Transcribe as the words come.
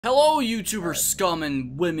Hello, YouTuber scum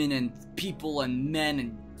and women and people and men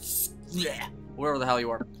and yeah, whatever the hell you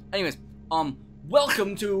are. Anyways,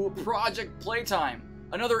 welcome to Project Playtime,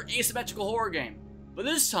 another asymmetrical horror game. But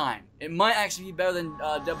this time, it might actually be better than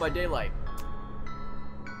Dead by Daylight.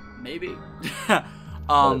 Maybe. If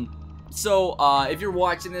you're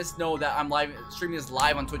watching this, know that I'm streaming this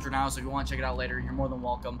live on Twitch right now. So if you want to check it out later, you're more than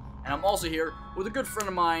welcome. And I'm also here with a good friend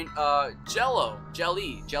of mine, Jello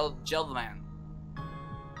Man.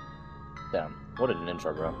 Damn, what an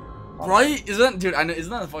intro, bro. Right? Isn't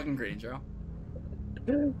that a fucking great intro?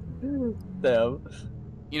 Damn.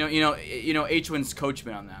 You know, H-Win's coached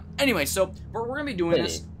me on that. Anyway, so we're gonna be doing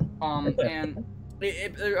this, and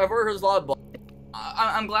I've heard there's a lot of.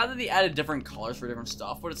 I'm glad that they added different colors for different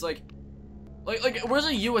stuff, but it's like, where's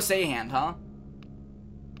a USA hand, huh?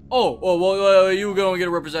 Well, you gonna get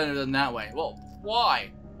a representative in that way. Well,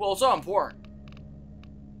 why? Well, it's not important.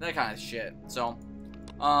 That kind of shit. So.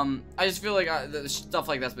 I just feel like the stuff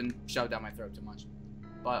like that's been shoved down my throat too much.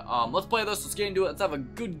 But let's play this. Let's get into it. Let's have a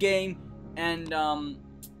good game, and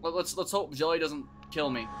let's hope Jelly doesn't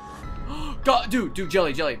kill me. God, dude,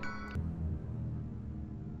 Jelly.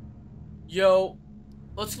 Yo,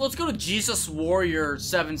 let's go to Jesus Warrior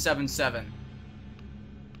 777.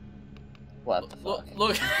 What the fuck?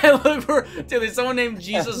 Look, dude, there's someone named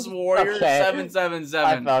Jesus Warrior 777.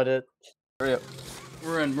 I found it.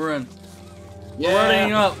 We're in. Yeah.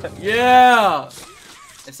 Running up. Yeah.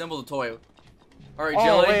 Assemble the toy. All right,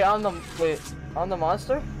 Jelly. Wait, on the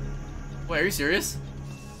monster? Wait, are you serious?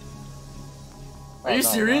 Are you no,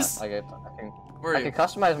 serious? I can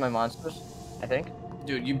customize my monsters, I think.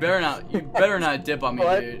 Dude, you better not dip on me,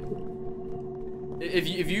 What? dude.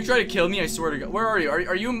 If you try to kill me, I swear to God. Where are you?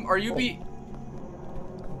 Are you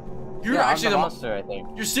You're actually I'm the monster, I think.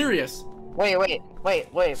 You're serious? Wait. What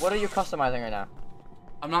are you customizing right now?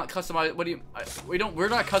 I'm not customizing. What do you? We're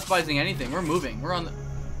not customizing anything. We're moving. We're on the.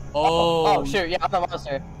 Oh shoot! Yeah, I'm the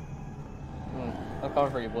monster. I'm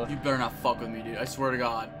coming for you, Blue. You better not fuck with me, dude. I swear to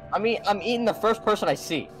God. I'm eating the first person I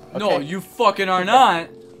see. Okay? No, you fucking are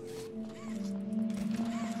not.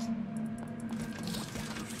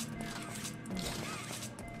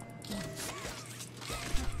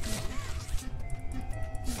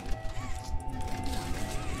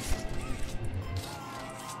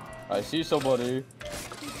 I see somebody.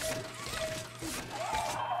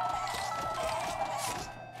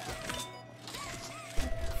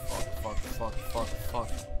 Fuck.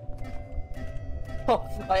 Oh,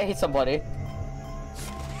 I hate somebody.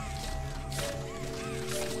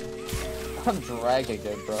 I'm dragging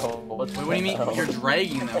it, bro. Wait, what do you mean? You're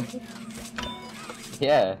dragging them?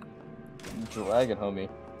 Yeah. I'm dragging, homie.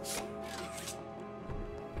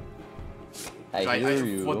 I hear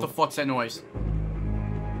you. What the fuck's that noise?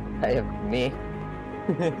 I have me.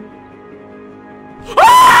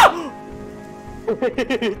 Ah!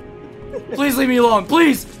 Please leave me alone,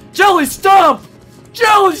 please! Jelly, stop!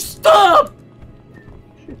 Jelly, stop!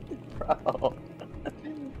 Bro.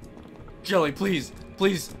 Jelly, please.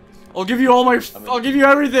 I'll give you all my. I'll give you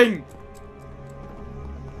everything.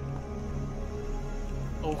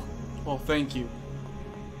 Oh, thank you.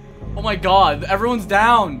 Oh my God, everyone's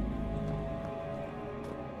down.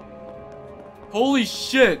 Holy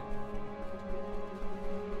shit.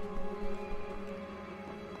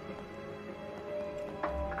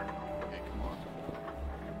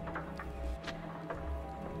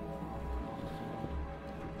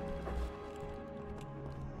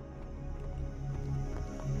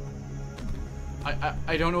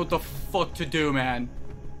 I don't know what the fuck to do, man.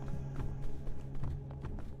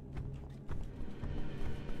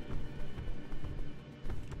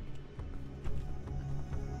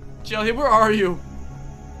 Jelly, where are you?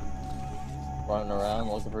 Running around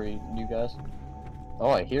looking for you guys. Oh,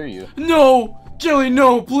 I hear you. No! Jelly,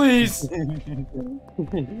 no, please!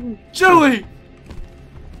 Jelly!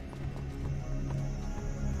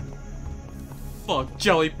 Fuck,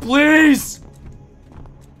 Jelly, please!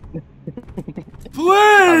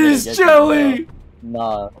 Please, Jelly!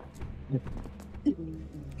 Nah.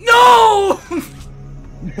 No!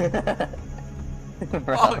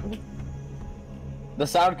 Bro. The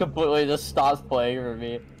sound completely just stops playing for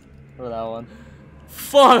me for that one.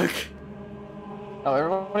 Fuck! Oh,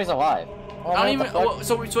 everybody's alive. Oh, I don't even.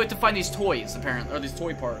 So we have to find these toys, apparently, or these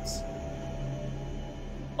toy parts.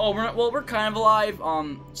 Oh, we're kind of alive.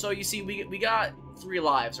 So you see, we got 3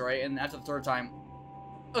 lives, right? And after the 3rd time.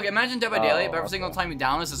 Okay, imagine Dead by Daylight, but every single time you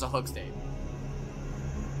down us is a hook state.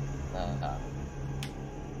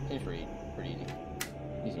 Seems pretty easy.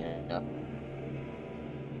 Easy enough.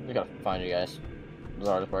 We gotta find you guys. This is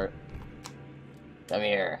the hardest part. Come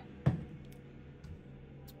here.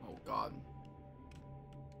 Oh God.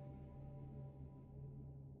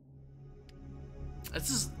 It's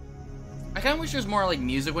just... I kind of wish there's more, like,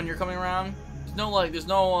 music when you're coming around. There's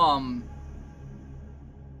no,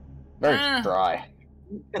 Very dry.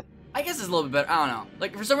 I guess it's a little bit better. I don't know.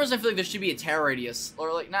 Like, for some reason, I feel like there should be a terror radius.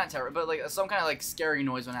 Or, like, not terror, but, like, some kind of, like, scary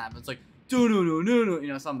noise when it happens. Like, do-do-do-do-do, you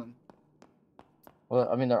know, something. Well,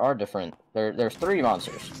 I mean, there are different... There's 3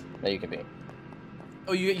 monsters that you can be.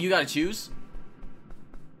 Oh, you gotta choose?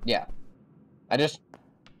 Yeah. I just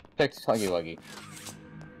picked Huggy Wuggy.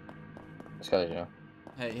 Just cause, you know.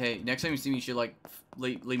 Hey, next time you see me, you should, like,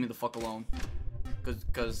 leave me the fuck alone.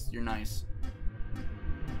 Cause you're nice.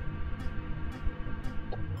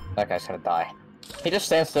 That guy's gonna die. He just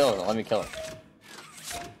stands still and let me kill him.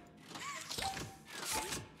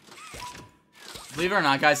 Believe it or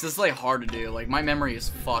not, guys, this is, like, hard to do. Like, my memory is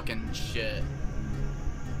fucking shit.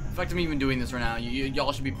 The fact I'm even doing this right now,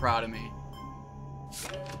 y'all should be proud of me.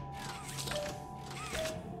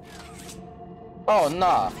 Oh,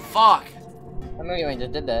 nah. Fuck! I know you ain't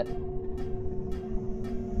just did that.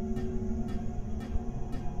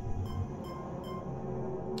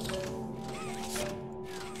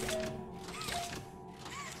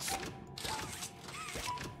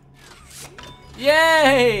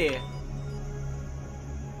 Yay!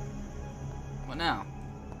 What now?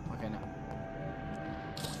 Okay, now.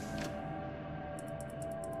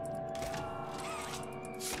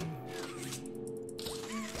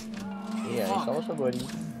 Yeah, Fuck. he saw somebody.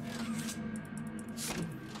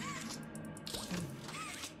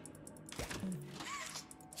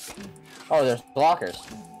 Oh, there's blockers.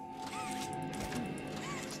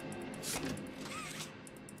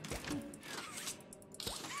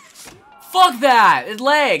 Fuck that! It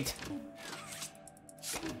lagged!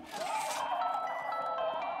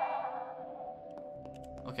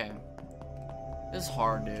 Okay. This is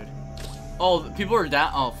hard, dude. Oh, people are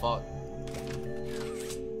down. Oh, fuck.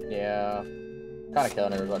 Yeah. Kinda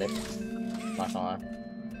killing everybody. Not gonna lie.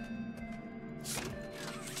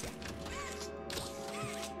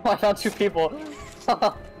 Oh, I found 2 people.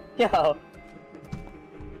 Yo.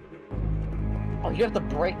 Oh, you have to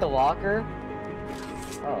break the locker?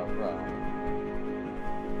 Oh, bro.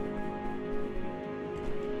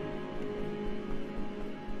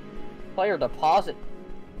 Player deposit.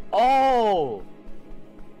 Oh!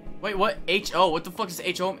 Wait, what? H-O? What the fuck is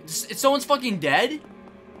H-O? Is someone's fucking dead?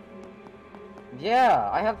 Yeah,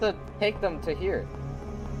 I have to take them to here.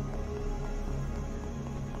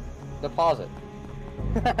 Deposit.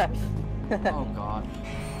 Oh god.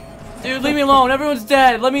 Dude, leave me alone. Everyone's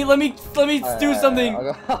dead. Let me do something.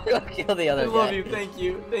 I'll go kill the other I guy. love you. Thank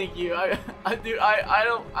you. Dude, I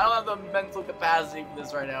don't have the mental capacity for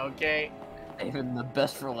this right now. Okay. Even the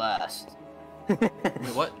best for last. Wait,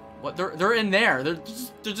 what? What? They're in there. They're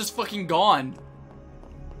just fucking gone.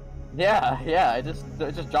 Yeah. I just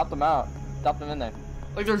dropped them out. Dropped them in there.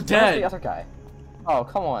 Like they're Where's dead. the other guy? Oh,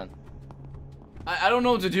 come on. I don't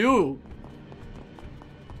know what to do.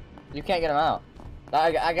 You can't get him out.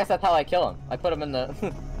 I guess that's how I kill him. I put him in the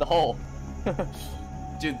the hole.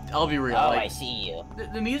 Dude, I'll be real. Oh, like, I see you.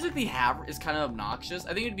 The music they have is kind of obnoxious.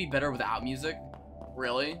 I think it'd be better without music.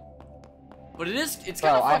 Really. But it's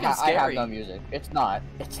kind of fucking scary. I have no music. It's not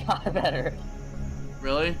better.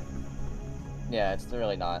 Really? Yeah, it's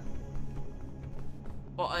really not.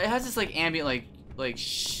 Well, it has this like ambient like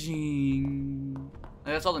shing.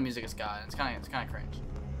 Like, that's all the music it's got. It's kind of cringe.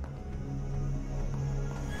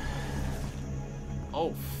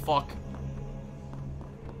 Oh fuck.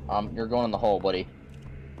 You're going in the hole, buddy.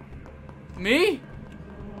 Me?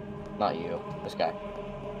 Not you. This guy.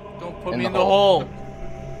 Don't put me in the hole.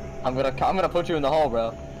 I'm gonna put you in the hole,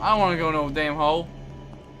 bro. I don't want to go in no damn hole.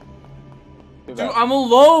 Too Dude, bad. I'm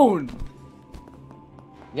alone.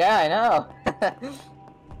 Yeah, I know.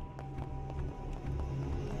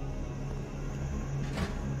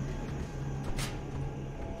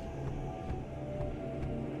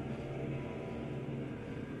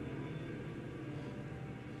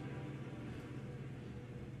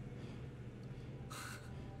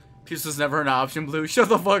 Peace was never an option, Blue. Shut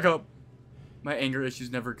the fuck up. My anger issues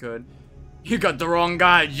never could. You got the wrong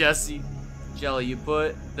guy, Jesse. Jelly, you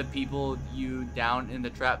put the people you down in the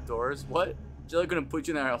trapdoors. What? Jelly gonna put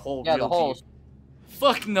you in that hole? Yeah, the holes. Deep.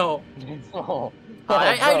 Fuck no. Oh,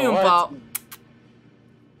 I knew what? about.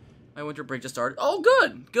 My winter break just started. Oh,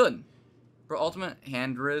 good. For ultimate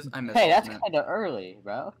hand riz, I missed. Hey, that's ultimate. kind of early,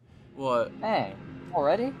 bro. What? Hey,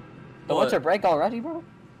 already? The What? winter break already, bro?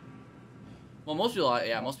 Well, most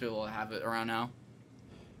people have it around now.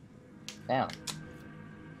 Damn.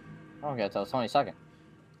 I don't get it till 22nd.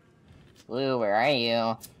 Blue, where are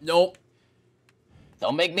you? Nope.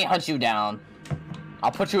 Don't make me hunt you down.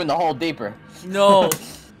 I'll put you in the hole deeper. No.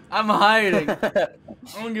 I'm hiding. I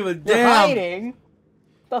don't give a damn. You're hiding?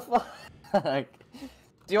 The fuck? Am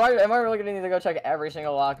I really gonna need to go check every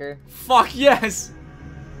single locker? Fuck yes!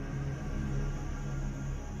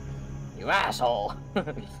 You asshole! Well,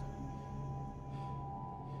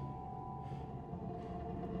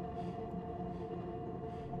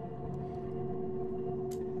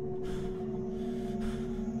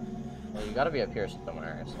 you gotta be up here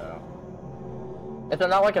somewhere, so... Is there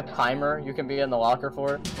not like a timer you can be in the locker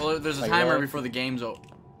for? Well, there's a like, timer really? before the game's over.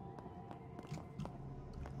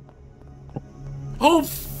 Oh,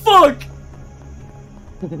 fuck!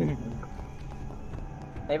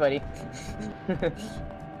 Hey, buddy.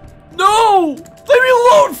 No! Leave me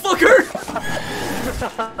alone, fucker!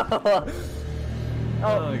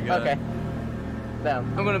 Oh, God. okay.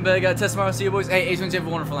 Damn. I'm gonna bed. I gotta test tomorrow. See you boys. Hey, Ace Wins, have a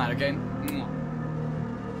wonderful night, okay? Mwah.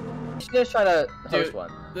 You should just try to host Dude,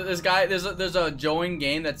 one. This guy, there's a join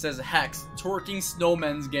game that says Hex, twerking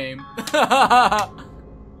snowmen's game.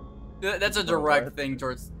 That's a direct thing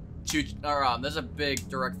towards there's a big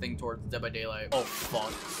direct thing towards Dead by Daylight. Oh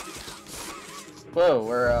fuck. Whoa,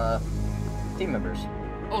 we're team members.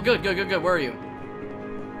 Oh good. Where are you?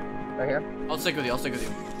 Right here. I'll stick with you.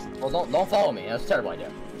 Well, don't follow me. That's a terrible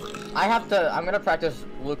idea. I'm gonna practice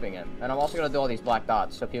looping it, and I'm also gonna do all these black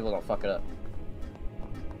dots so people don't fuck it up.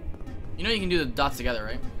 You know you can do the dots together,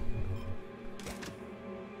 right?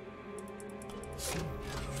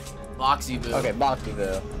 Boxy Boo. Okay, Boxy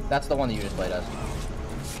Boo. That's the one that you just played as.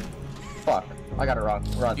 Fuck. I got it wrong.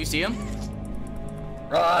 Run. Do you see him?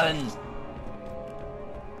 Run!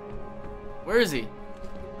 Where is he?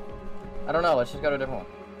 I don't know. Let's just go to a different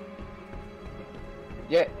one.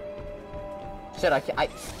 Yeah. Shit, I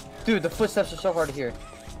can't. Dude, the footsteps are so hard to hear.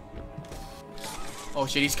 Oh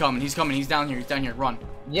shit, he's coming. He's down here. Run.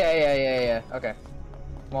 Yeah. Okay.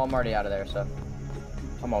 Well, I'm already out of there, so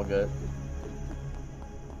I'm all good.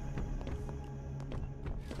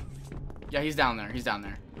 Yeah, he's down there.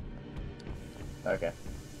 Okay.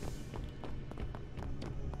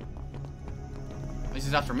 At least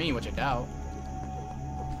he's after me, which I doubt.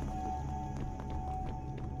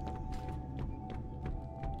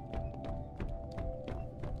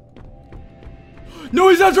 No,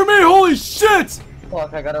 he's after me! Holy shit!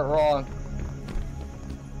 Fuck, I got it wrong.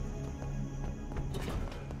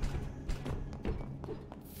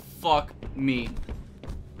 Fuck me.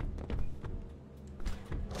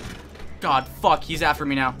 God, fuck, he's after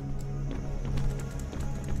me now.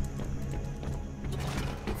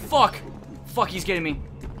 Fuck! Fuck, he's getting me.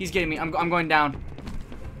 I'm going down.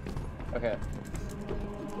 Okay.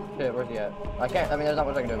 Shit, where's he at? I can't. I mean, there's not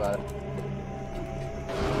much I can do about it.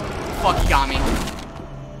 Fuck, he got me.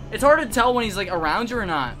 It's hard to tell when he's like around you or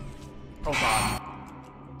not. Oh god.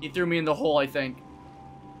 He threw me in the hole, I think.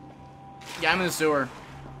 Yeah, I'm in the sewer.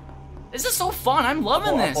 This is so fun. I'm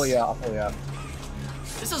loving this. I'll pull you out.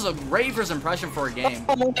 This is a great first impression for a game.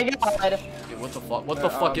 Oh my god. Dude, what the fuck? What the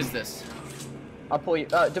fuck is this? I'll pull you.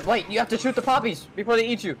 Wait, you have to shoot the poppies before they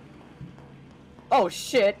eat you. Oh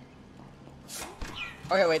shit.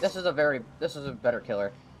 Okay, wait. This is a better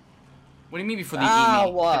killer. What do you mean before they eat me?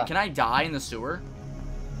 Ow. Can I die in the sewer?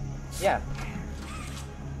 Yeah.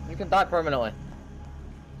 You can die permanently.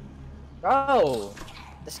 Bro,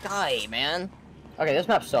 this guy, man. Okay, this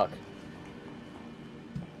map sucks.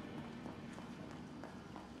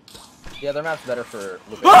 The other map's better for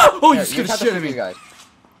looping. Ah! Oh, you Here, scared the have to shit out of shoot me. you guys.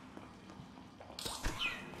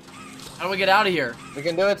 How do we get out of here? We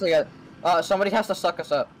can do it together. Somebody has to suck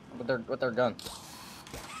us up with their gun.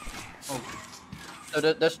 Oh.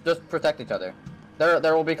 So just protect each other.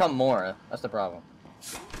 There will become more. That's the problem.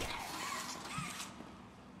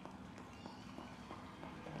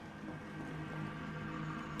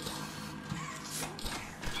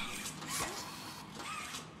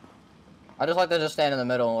 I just like to just stand in the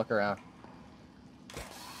middle and look around.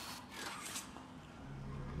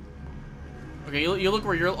 Okay, you look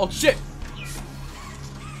where you're. Oh shit!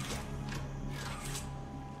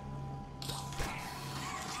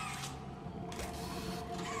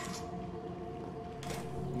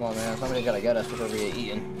 Come on, man. Somebody's gotta get us before we get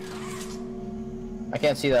eaten. I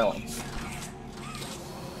can't see that one.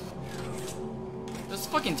 This is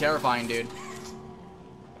fucking terrifying, dude.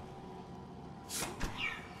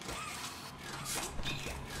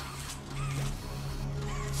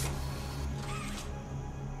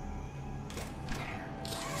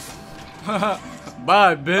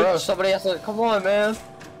 Bye, bitch. Bro, somebody has to. Come on, man.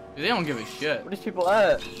 Dude, they don't give a shit. Where these people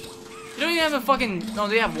at? You don't even have a fucking. No,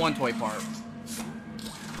 they have one toy part.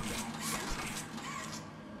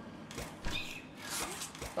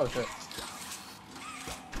 Oh shit.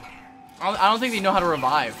 I don't think they know how to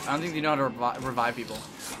revive. I don't think they know how to revive people.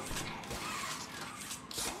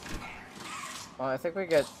 Well, I think we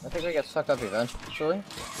get sucked up eventually.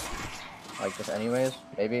 Like, just anyways,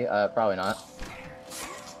 maybe, probably not.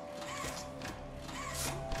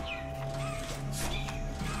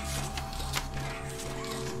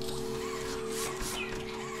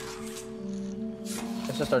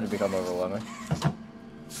 It's just starting to become overwhelming.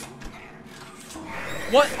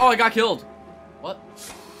 What? Oh, I got killed. What?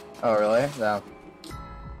 Oh, really? No.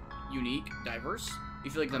 Unique, diverse. You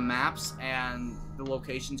feel like the maps and the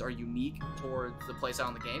locations are unique towards the playstyle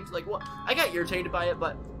in the games. Like, what? I got irritated by it,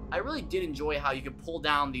 but I really did enjoy how you could pull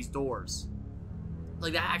down these doors.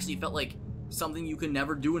 Like, that actually felt like something you could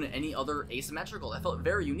never do in any other asymmetrical. That felt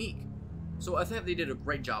very unique. So I think they did a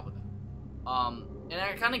great job with it. And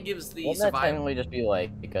it kind of gives the Wouldn't that technically just be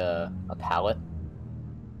like a pallet?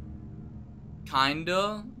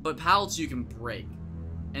 Kinda, but pallets you can break,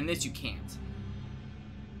 and this you can't.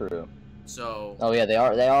 True. So. Oh yeah, they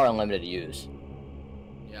are unlimited to use.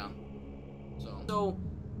 Yeah. So,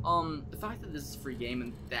 the fact that this is a free game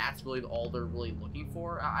and that's really all they're really looking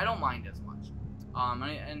for, I don't mind as much.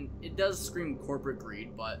 And it does scream corporate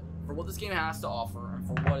greed, but for what this game has to offer and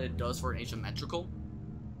for what it does for an asymmetrical,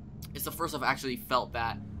 it's the first I've actually felt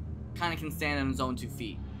that kind of can stand on its own 2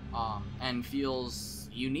 feet, and feels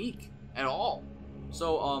unique at all.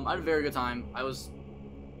 So, I had a very good time. It was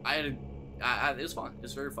fun. It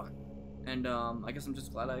was very fun. And, I guess I'm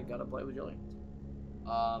just glad I got to play with Jillian.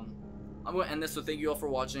 I'm going to end this, so thank you all for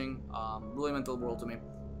watching. Really meant the world to me.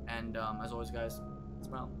 And, as always, guys,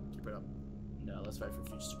 smile, keep it up, and, let's fight for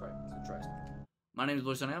future surprise. My name is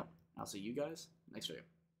BlueDigit and I'll see you guys next video.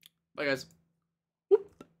 Bye, guys.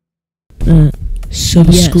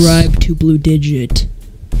 Subscribe to BlueDigit.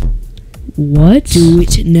 What? Do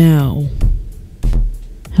it now.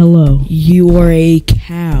 Hello. You are a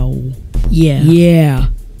cow. Yeah. Yeah.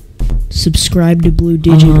 Subscribe to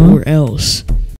BlueDigit or else.